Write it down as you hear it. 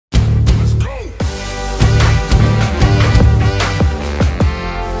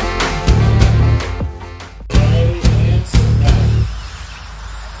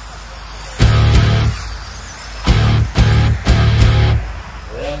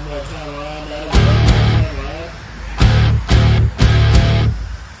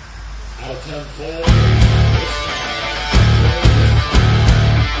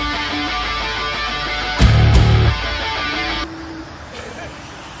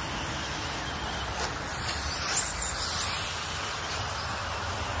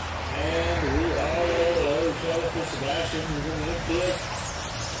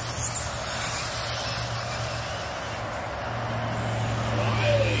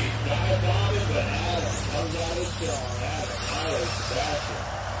on Adam. Riley, Sebastian.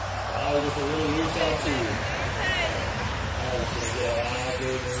 Riley with a little loose out to you. Adam's going to get out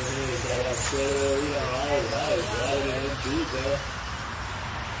there and everything. He's got that straight away lead on Riley. Riley's riding it in deep there.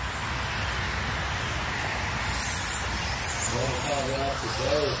 One time out to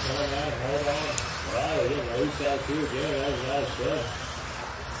go. Turn out, hold on. Riley getting loose out too again. That was nice stuff.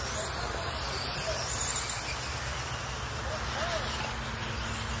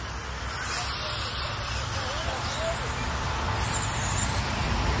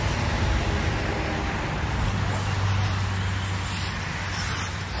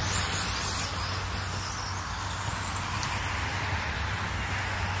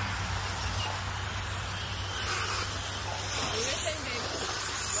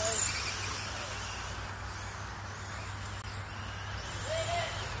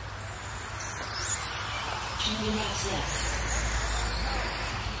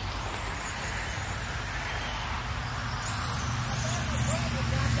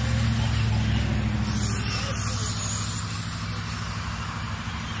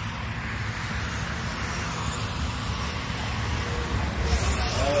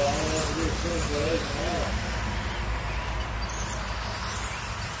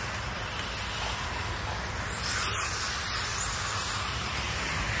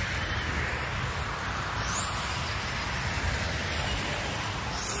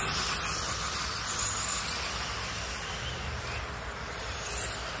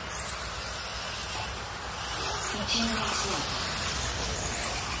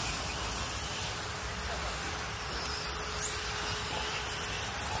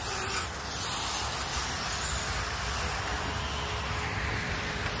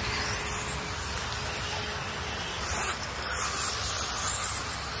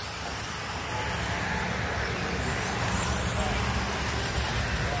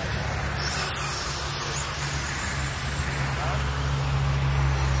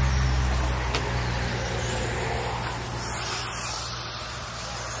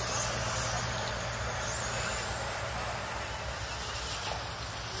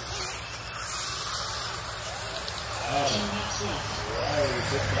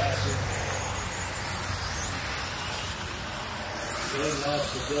 Good enough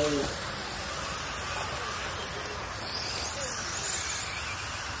to go.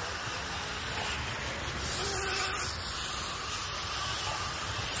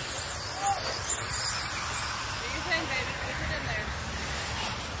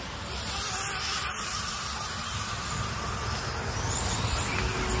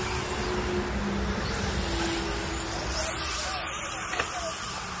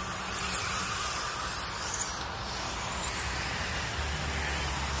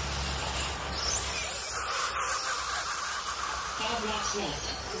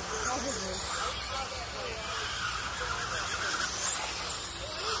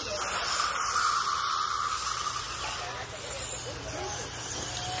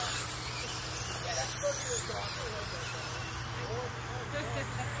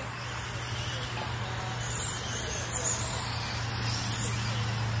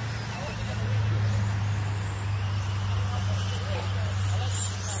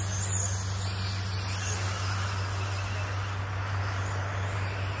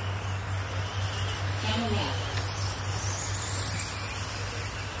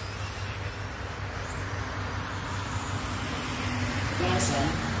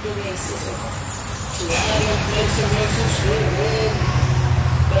 The races. Adam makes a message straight ahead.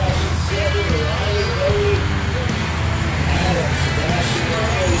 Sebastian 7, Riley, Bowie. Adam, Sebastian,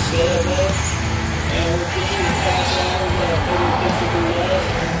 Riley, still up. And we're getting to pass out. We've got a 30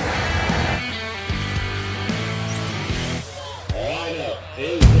 line up.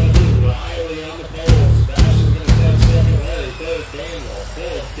 Is Riley on the pole. Sebastian's going to take second. Riley, third, Daniel.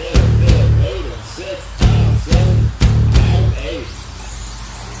 Fifth, Aiden. Sixth, Tom. Seventh, Adam, eighth.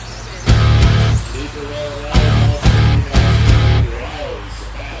 Keep it rolling out. Riley,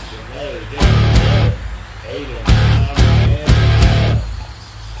 Sebastian, Larry, David, Aiden, Tom, and Adam.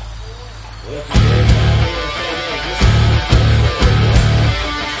 Looking good.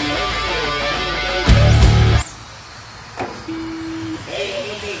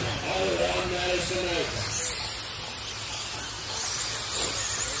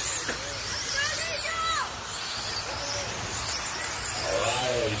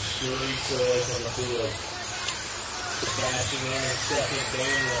 Streaks away from the field. Sebastian in second,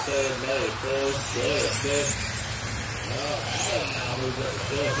 Daniel third, May fourth, fifth. No, Adam now moves up to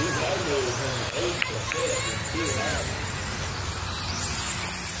fifth. He's got to move from 8th to 5th in 2 laps.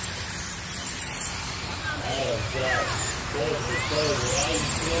 Adam's up.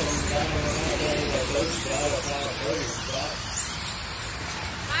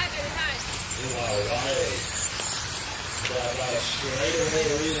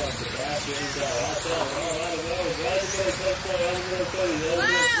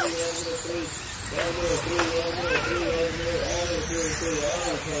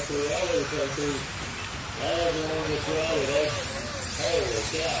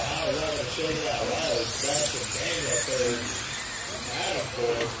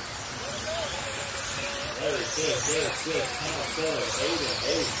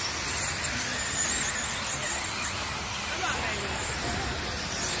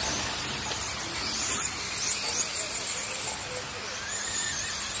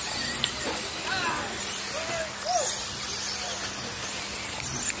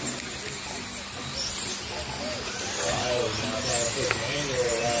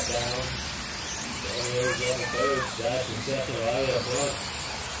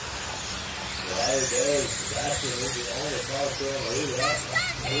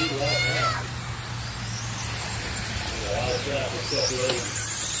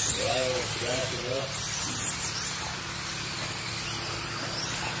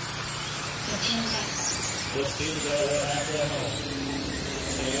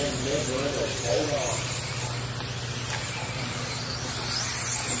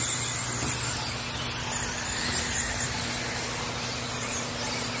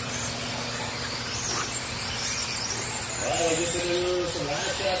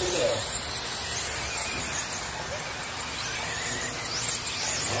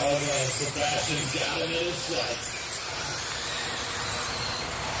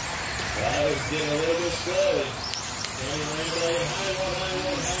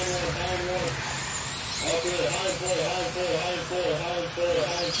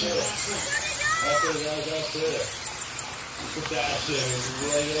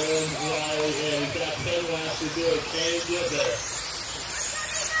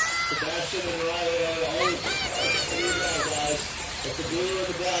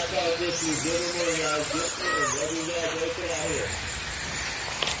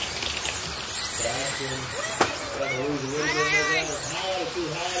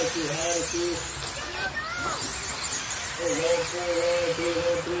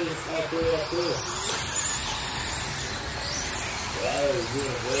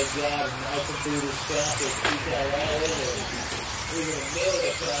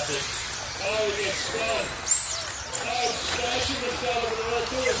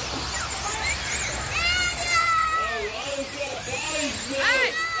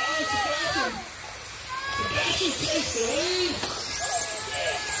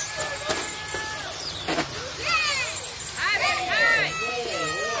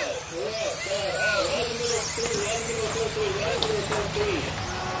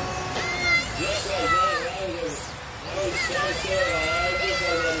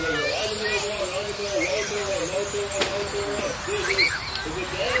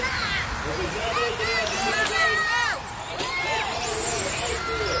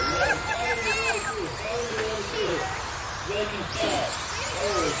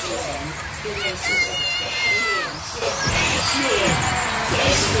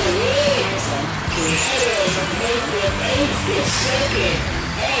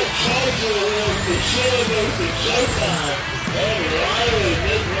 Showtime, and Riley,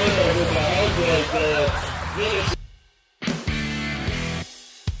 big winner with the hard break, finish.